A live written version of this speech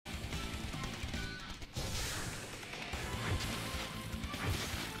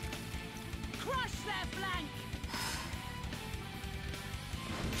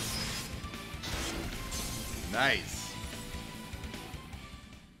Nice.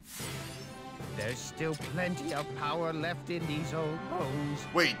 There's still plenty of power left in these old bones.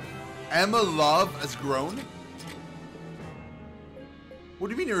 Wait, Emma Love has grown? What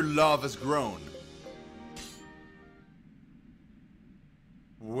do you mean your love has grown?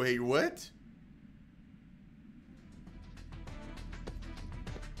 Wait, what?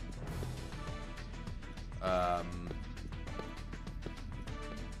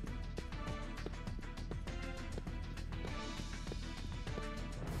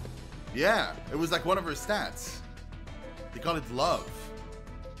 Yeah, it was like one of her stats. They call it love.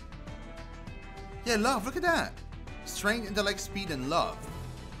 Yeah, love, look at that. Strength, intellect, speed, and love.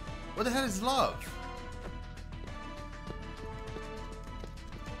 What the hell is love?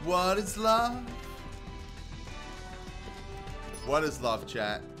 What is love? What is love,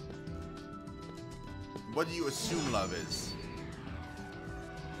 chat? What do you assume love is?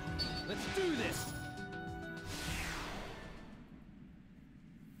 Let's do this.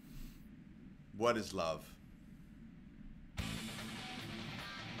 What is love?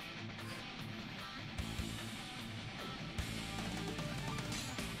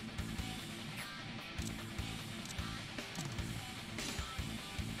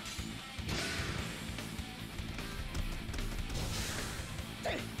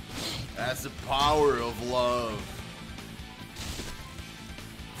 That's the power of love.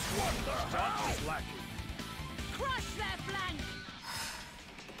 What the hell is lacking? Crush their flank!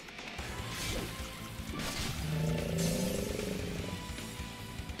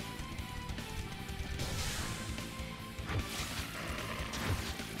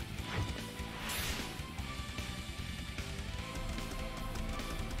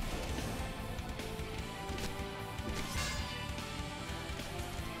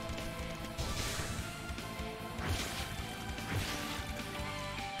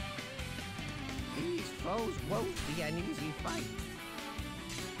 These foes won't be an easy fight.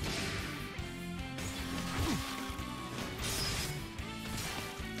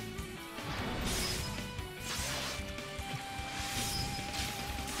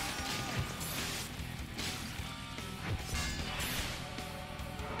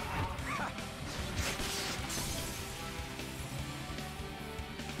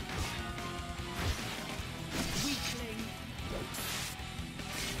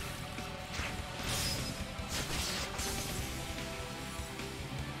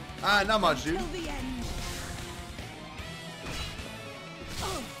 Ah, not much, dude. Till the end.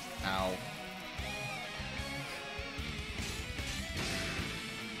 Ow.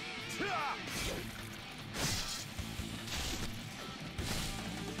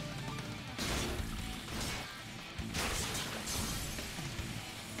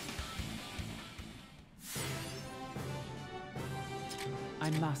 I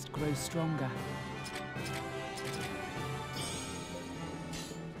must grow stronger.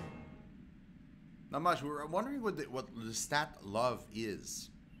 Not much. We're wondering what the stat love is.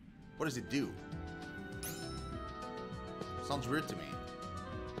 What does it do? Sounds weird to me.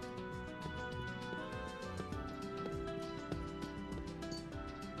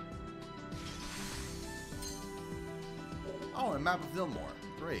 Oh, a map of Fillmore.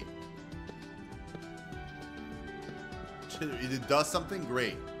 Great. It does something?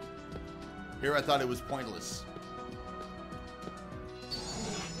 Great. Here I thought it was pointless.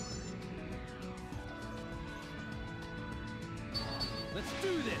 Let's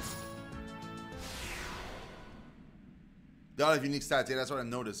do this. The other unique stats, yeah, that's what I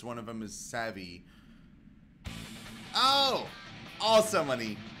noticed. One of them is savvy. Oh! Awesome,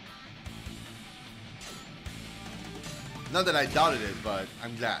 money. Not that I doubted it, but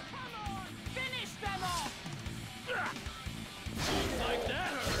I'm glad. Come on, finish them off! Like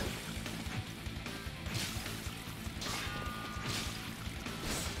that hurt.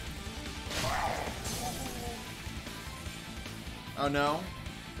 Oh no?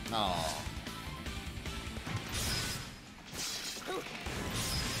 Oh.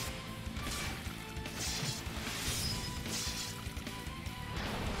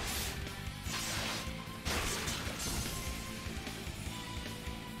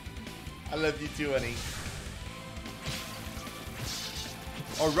 I love you too, honey.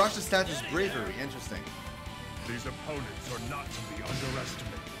 Oh, Rush's stat is bravery. Interesting. These opponents are not to be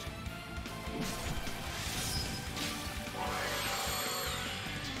underestimated.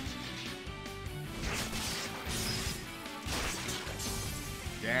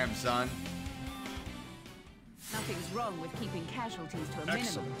 Damn, son. Nothing's wrong with keeping casualties to a minimum,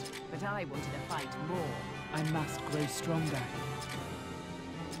 Excellent. but I wanted to fight more. I must grow stronger.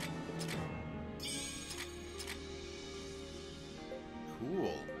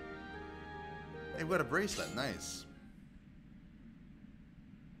 Cool. Hey, got a bracelet. Nice.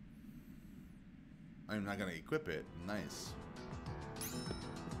 I'm not gonna equip it. Nice.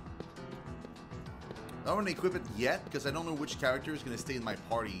 I don't want to equip it yet because I don't know which character is gonna stay in my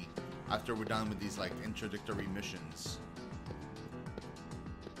party after we're done with these like introductory missions.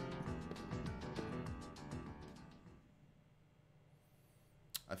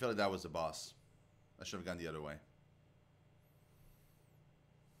 I feel like that was the boss. I should have gone the other way.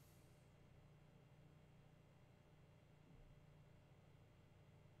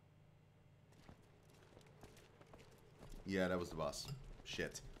 Yeah, that was the boss.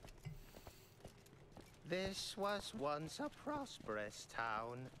 Shit. This was once a prosperous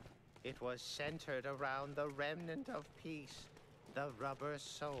town. It was centered around the remnant of peace, the rubber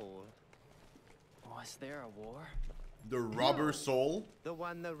soul. Was there a war? The rubber soul? The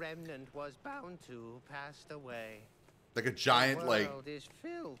one the remnant was bound to passed away. Like a giant, the like, world is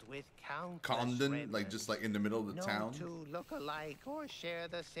filled with countless Condon, remnants. like just like in the middle of the No town. two look alike or share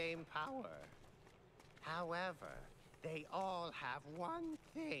the same power. However, they all have one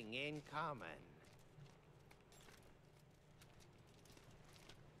thing in common.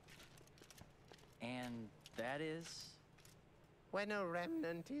 And that is? When a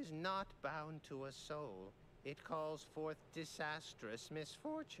remnant is not bound to a soul, it calls forth disastrous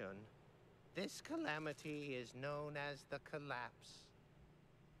misfortune. This calamity is known as the collapse.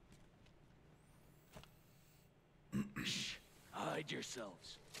 Hide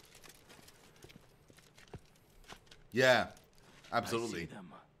yourselves. Yeah, I absolutely. see them.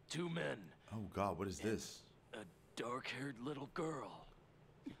 2 men. Oh god, what is this? A dark-haired little girl.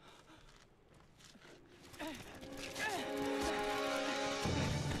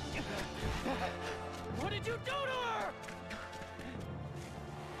 What did you do to her?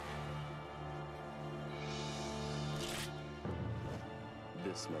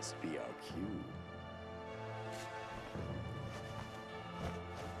 This must be our cue.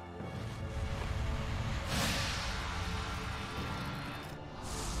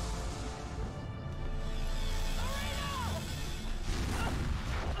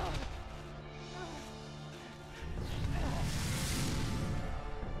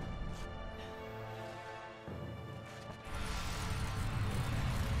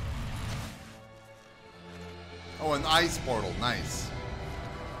 Oh, an ice portal. Nice.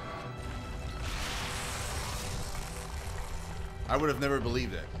 I would have never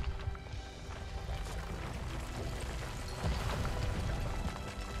believed it.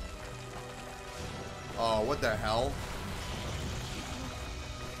 Oh, what the hell?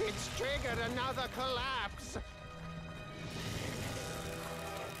 It's triggered another collapse!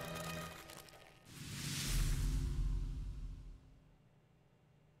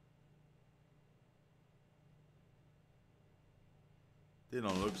 They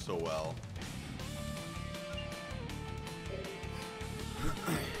don't look so well.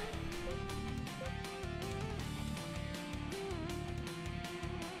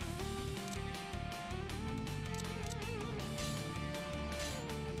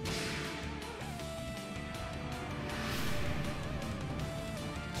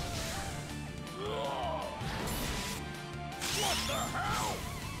 What the hell?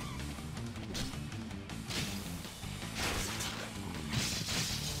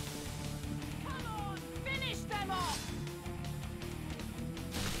 Come on, finish them off!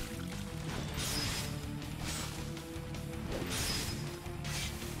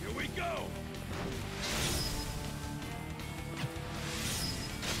 Here we go.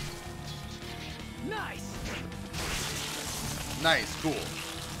 Nice! Nice, cool.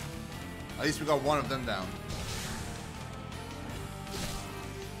 At least we got one of them down.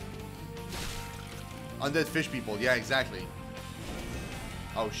 Undead fish people, yeah, exactly.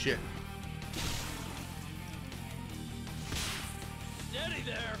 Oh shit. Steady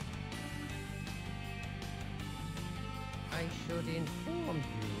there. I should inform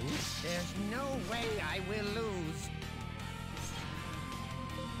you, there's no way I will lose.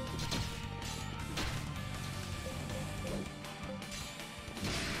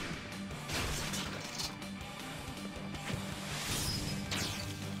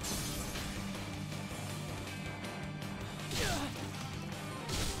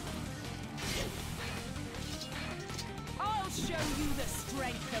 I'll show you the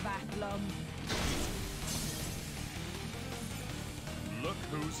strength of Athlum. Look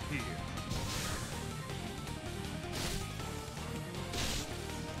who's here.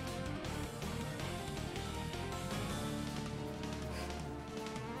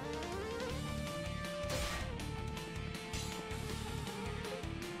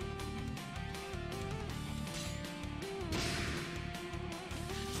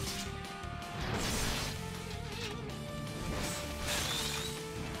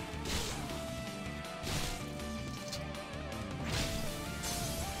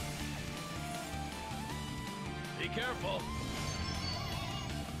 careful.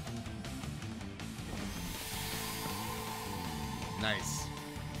 Nice.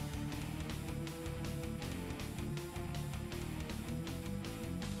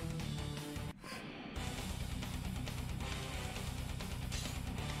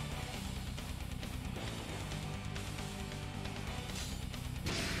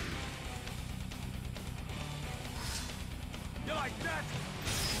 You like that?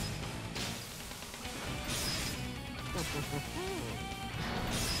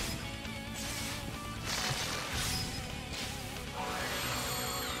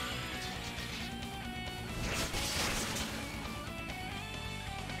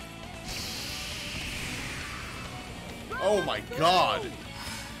 Oh my god!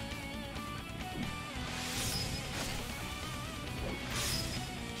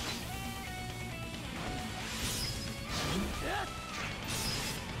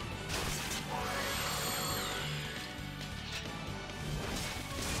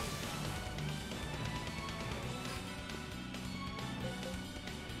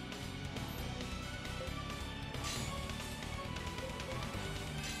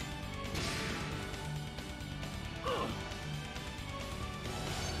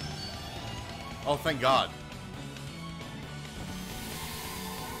 Oh, thank God.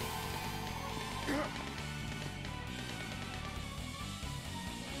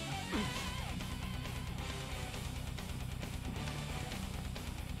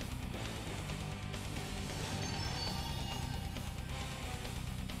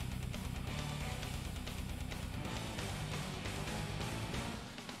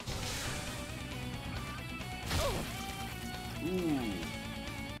 Ooh.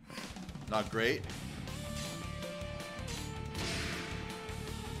 Not great.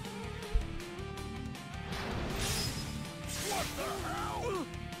 What the hell?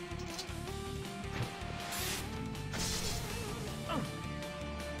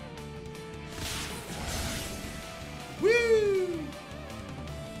 Woo!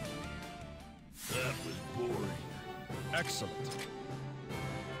 That was boring. Excellent.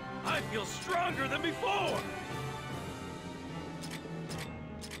 I feel stronger than before.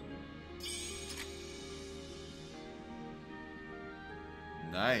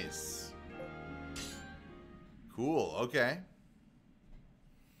 Nice. Cool, okay.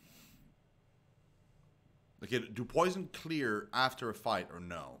 Okay, do poison clear after a fight or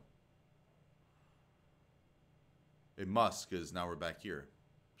no? It must, because now we're back here.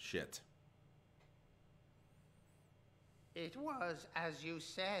 Shit. It was as you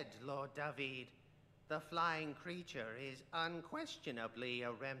said, Lord David. The flying creature is unquestionably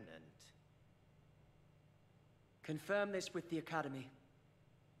a remnant. Confirm this with the Academy.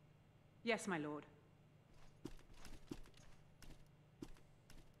 Yes, my lord.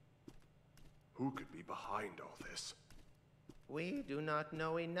 Who could be behind all this? We do not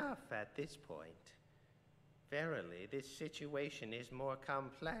know enough at this point. Verily, this situation is more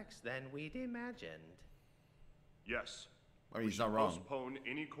complex than we'd imagined. Yes. I mean, We he's not should wrong. postpone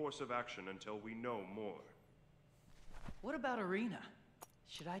any course of action until we know more. What about Arena?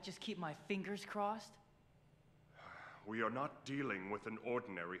 Should I just keep my fingers crossed? We are not dealing with an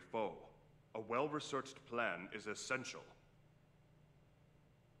ordinary foe. A well-researched plan is essential.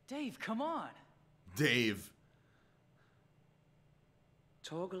 Dave, come on! Dave.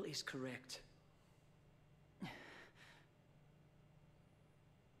 Torgal is correct.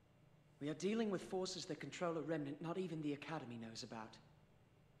 We are dealing with forces that control a remnant not even the Academy knows about.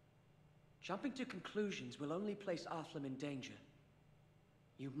 Jumping to conclusions will only place Athlam in danger.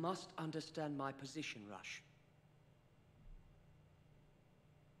 You must understand my position, Rush.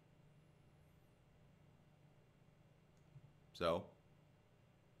 So?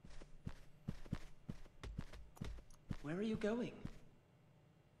 Where are you going?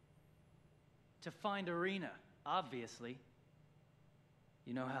 To find Arena, obviously.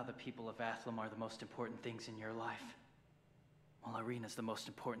 You know how the people of Athlam are the most important things in your life. Well, Arena's the most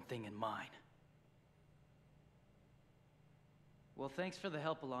important thing in mine. Well, thanks for the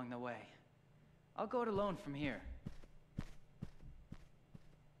help along the way. I'll go it alone from here.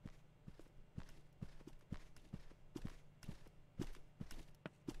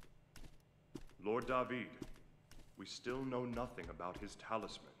 Lord David, we still know nothing about his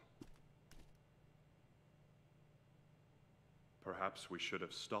talisman. Perhaps we should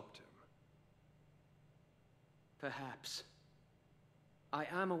have stopped him. Perhaps. I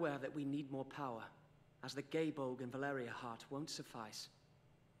am aware that we need more power, as the Gaybolg and Valeria Heart won't suffice.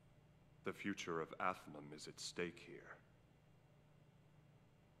 The future of Athlam is at stake here.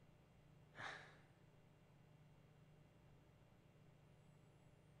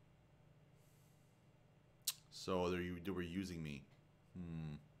 So they were using me.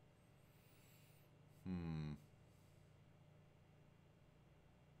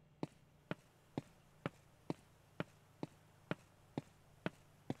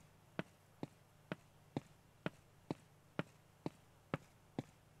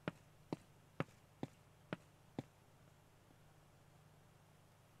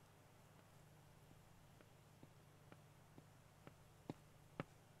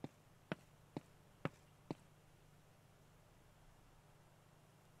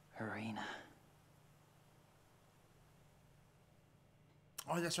 Arena.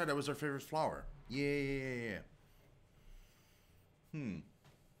 Oh, that's right. That was our favorite flower. Yeah.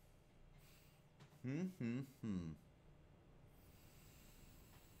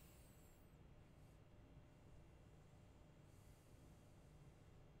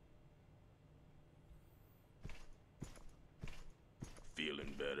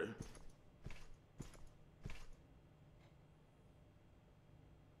 Feeling better?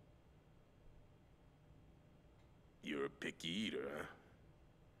 You're a picky eater, huh?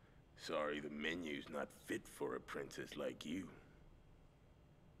 Sorry, the menu's not fit for a princess like you.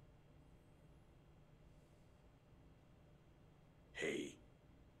 Hey.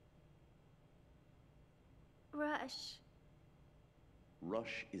 Rush.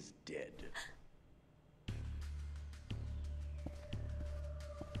 Rush is dead.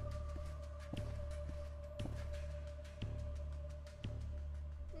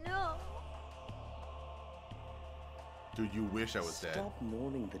 No. Dude, you wish I was dead. Stop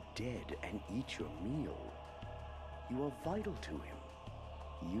mourning the dead and eat your meal. You are vital to him.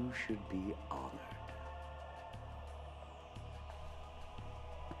 You should be honored.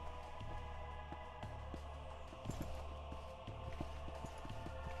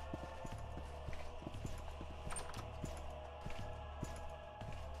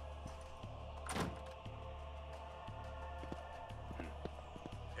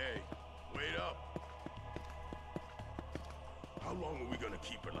 Hey, wait up. How long are we gonna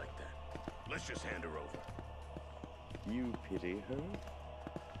keep her like that? Let's just hand her over. You pity her?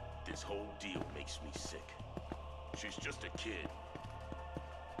 This whole deal makes me sick. She's just a kid.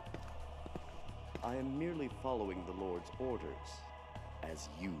 I am merely following the Lord's orders, as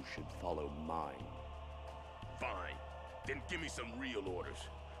you should follow mine. Fine. Then give me some real orders.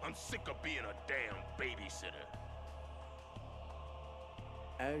 I'm sick of being a damn babysitter.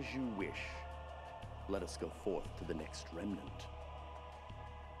 As you wish. Let us go forth to the next remnant.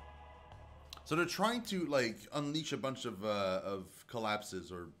 So they're trying to like unleash a bunch of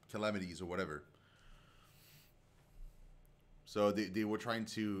collapses or calamities or whatever. So they were trying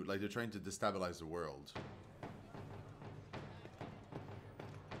to they're trying to destabilize the world.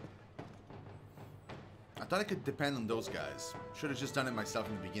 I thought I could depend on those guys. Should have just done it myself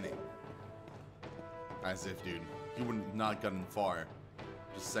in the beginning. As if, dude, you would not gotten far.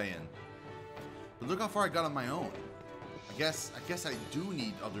 Just saying. But look how far I got on my own. I guess I do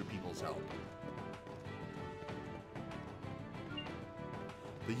need other people's help.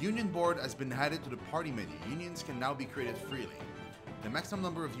 The union board has been added to the party menu. Unions can now be created freely. The maximum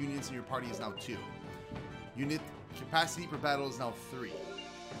number of unions in your party is now 2. Unit capacity per battle is now 3.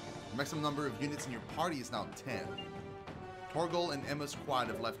 The maximum number of units in your party is now 10. Torgal and Emma's squad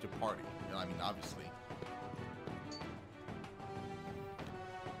have left your party. I mean, obviously.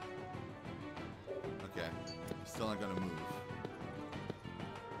 Okay. Still not gonna move.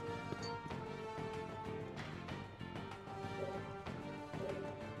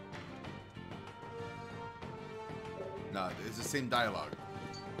 No, it's the same dialogue.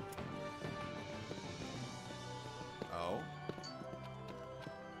 Oh.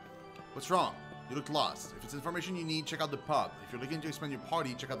 What's wrong? You look lost. If it's information you need, check out the pub. If you're looking to expand your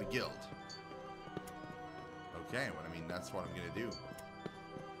party, check out the guild. Okay, well, I mean, that's what I'm gonna do.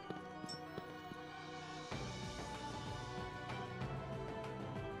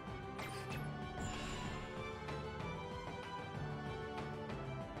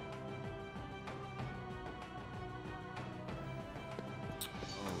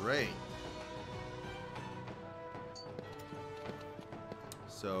 Alright.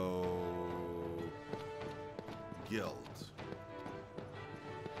 So... Guild.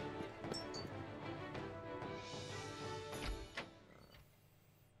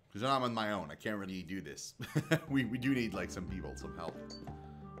 Because I'm on my own. I can't really do this. we do need, like, some people, some help.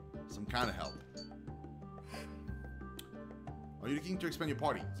 Some kind of help. Are you looking to expand your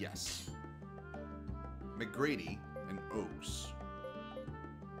party? Yes. McGrady and Oaks.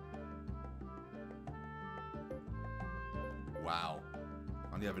 Wow.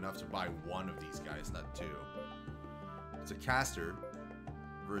 I only have enough to buy one of these guys, not 2. It's a caster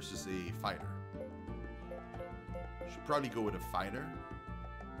versus a fighter. Should probably go with a fighter.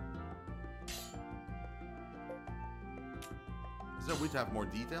 Is there a way to have more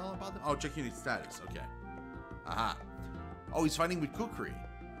detail about them? Oh, check unit status. Okay. Aha. Oh, he's fighting with Kukri.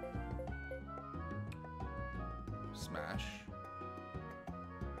 Smash.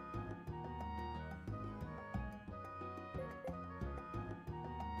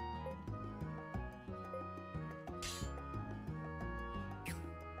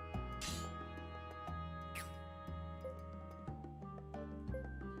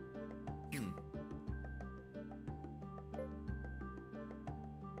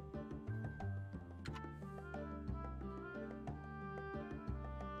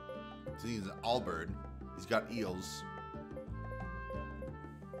 So he's an Albird. He's got eels.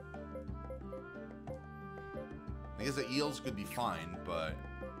 I guess the eels could be fine, but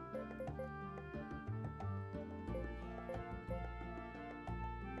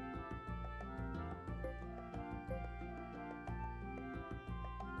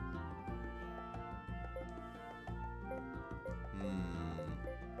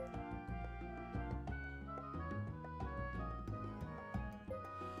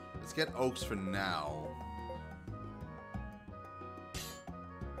let's get Oaks for now.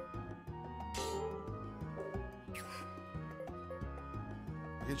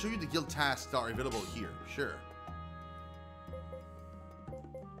 I can show you the guild tasks that are available here, sure.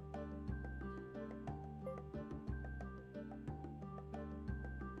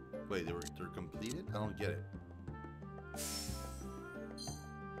 Wait, they're completed? I don't get it.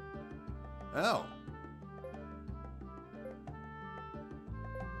 Oh.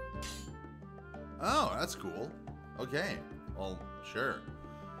 Oh, that's cool. Okay. Well, sure.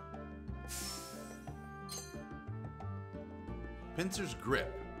 Pincer's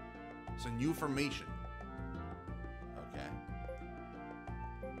Grip. It's a new formation. Okay.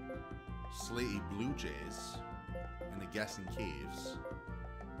 Slay a Blue Jays in the Gaston Caves.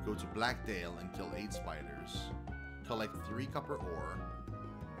 Go to Blackdale and kill 8 spiders. Collect 3 copper ore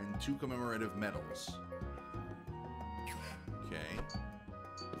and 2 commemorative medals. Okay.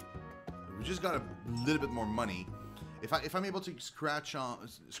 We just got a little bit more money. If I'm able to scrounge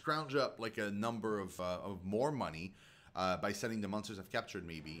up like a number of more money by selling the monsters I've captured,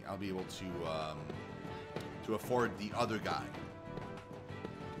 maybe I'll be able to afford the other guy.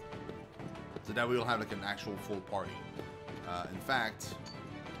 So that we'll have like an actual full party. In fact,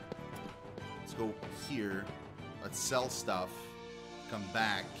 let's go here. Let's sell stuff. Come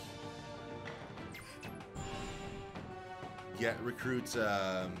back. Recruit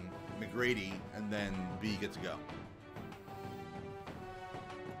McGrady, and then B get to go.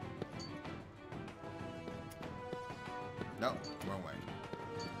 No, wrong way.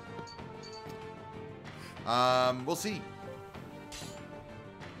 We'll see.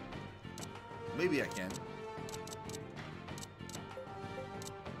 Maybe I can.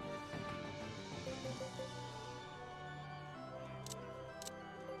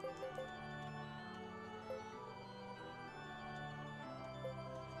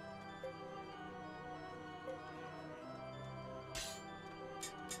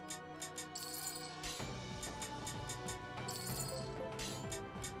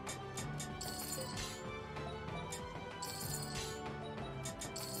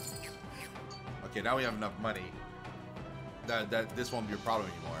 Okay, now we have enough money that this won't be a problem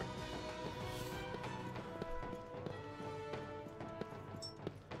anymore.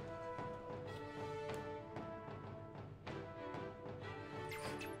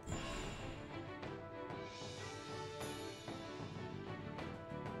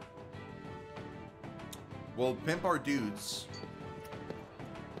 We'll pimp our dudes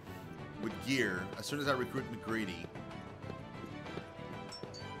with gear as soon as I recruit McGrady.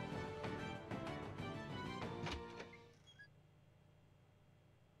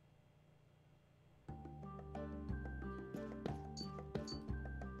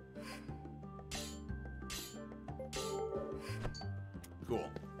 Cool.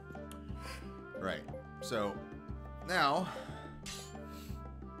 Right. So now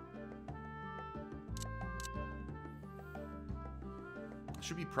it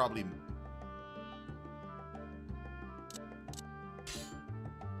should be probably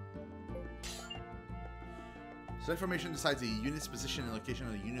so information decides the unit's position and location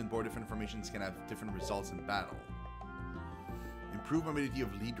on the Union board. Different formations can have different results in battle. Improve mobility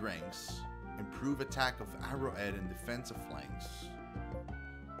of lead ranks. Improve attack of arrowhead and defensive flanks.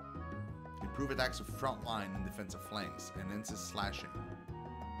 Improve attacks of front line and defensive flanks. Enhances slashing.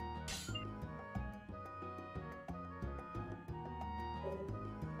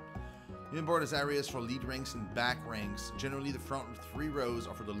 Unit board has areas for lead ranks and back ranks. Generally, the front 3 rows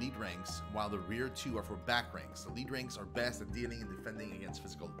are for the lead ranks, while the rear 2 are for back ranks. The lead ranks are best at dealing and defending against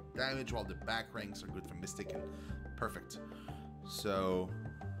physical damage, while the back ranks are good for mystic and perfect. So...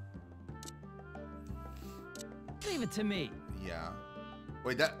 leave it to me. Yeah.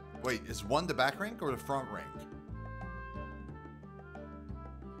 Wait, is one the back rank or the front rank?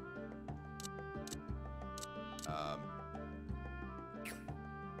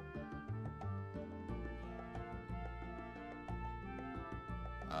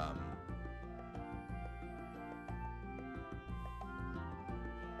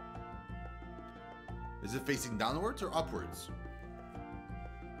 Is it facing downwards or upwards?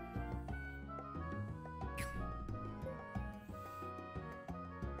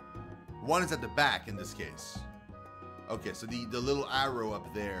 One is at the back in this case. Okay, so the little arrow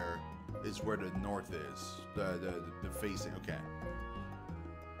up there is where the north is. The facing, okay.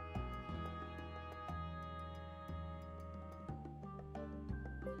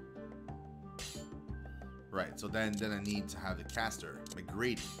 Right, so then I need to have the caster,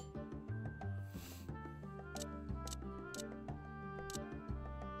 McGrady.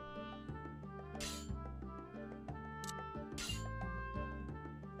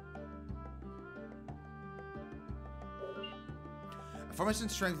 Formation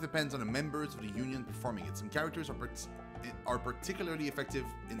strength depends on the members of the union performing it. Some characters are particularly effective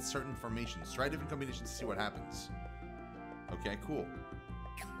in certain formations. Try different combinations to see what happens. Okay, cool.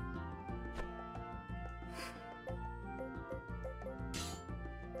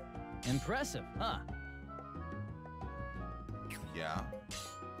 Impressive, huh? Yeah.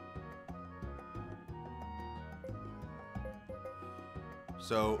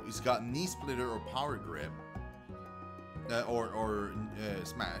 So he's got knee splitter or power grip. Or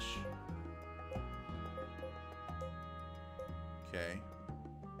smash. Okay.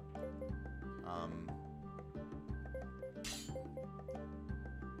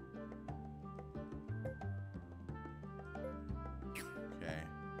 Okay.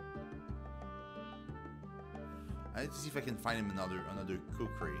 I need to see if I can find him another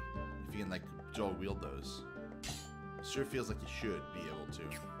kukri. If he can like dual wield those. Sure feels like he should be able to.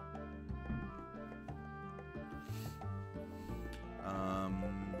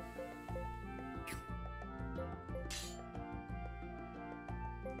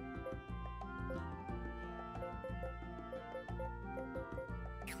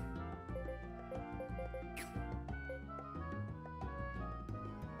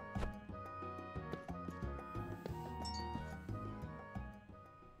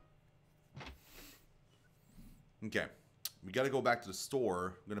 Okay, we gotta go back to the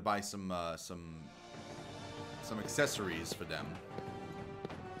store. I'm gonna buy some accessories for them.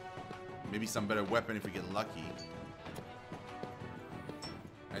 Maybe some better weapon if we get lucky.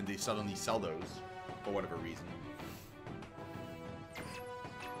 And they suddenly sell those for whatever reason.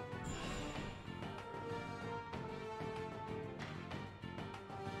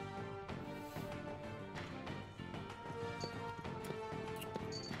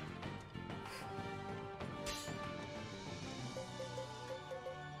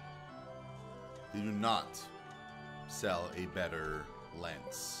 They do not sell a better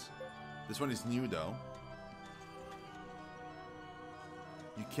lens. This one is new though.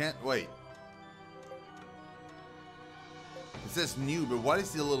 You can't wait. It says new, but what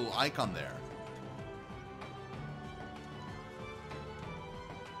is the little icon there?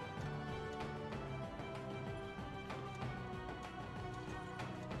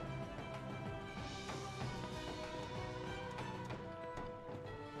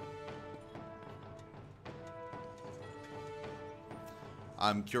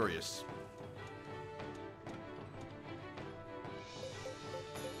 I'm curious.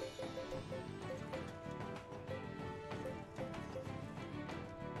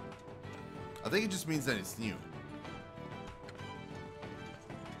 I think it just means that it's new.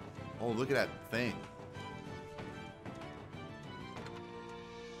 Oh, look at that thing.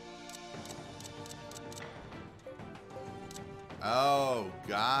 Oh,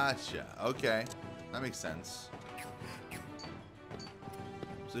 gotcha. Okay. That makes sense.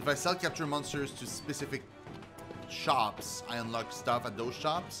 So if I sell capture monsters to specific shops, I unlock stuff at those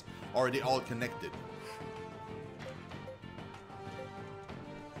shops, or are they all connected?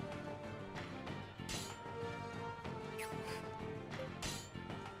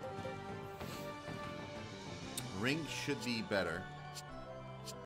 Ring should be better.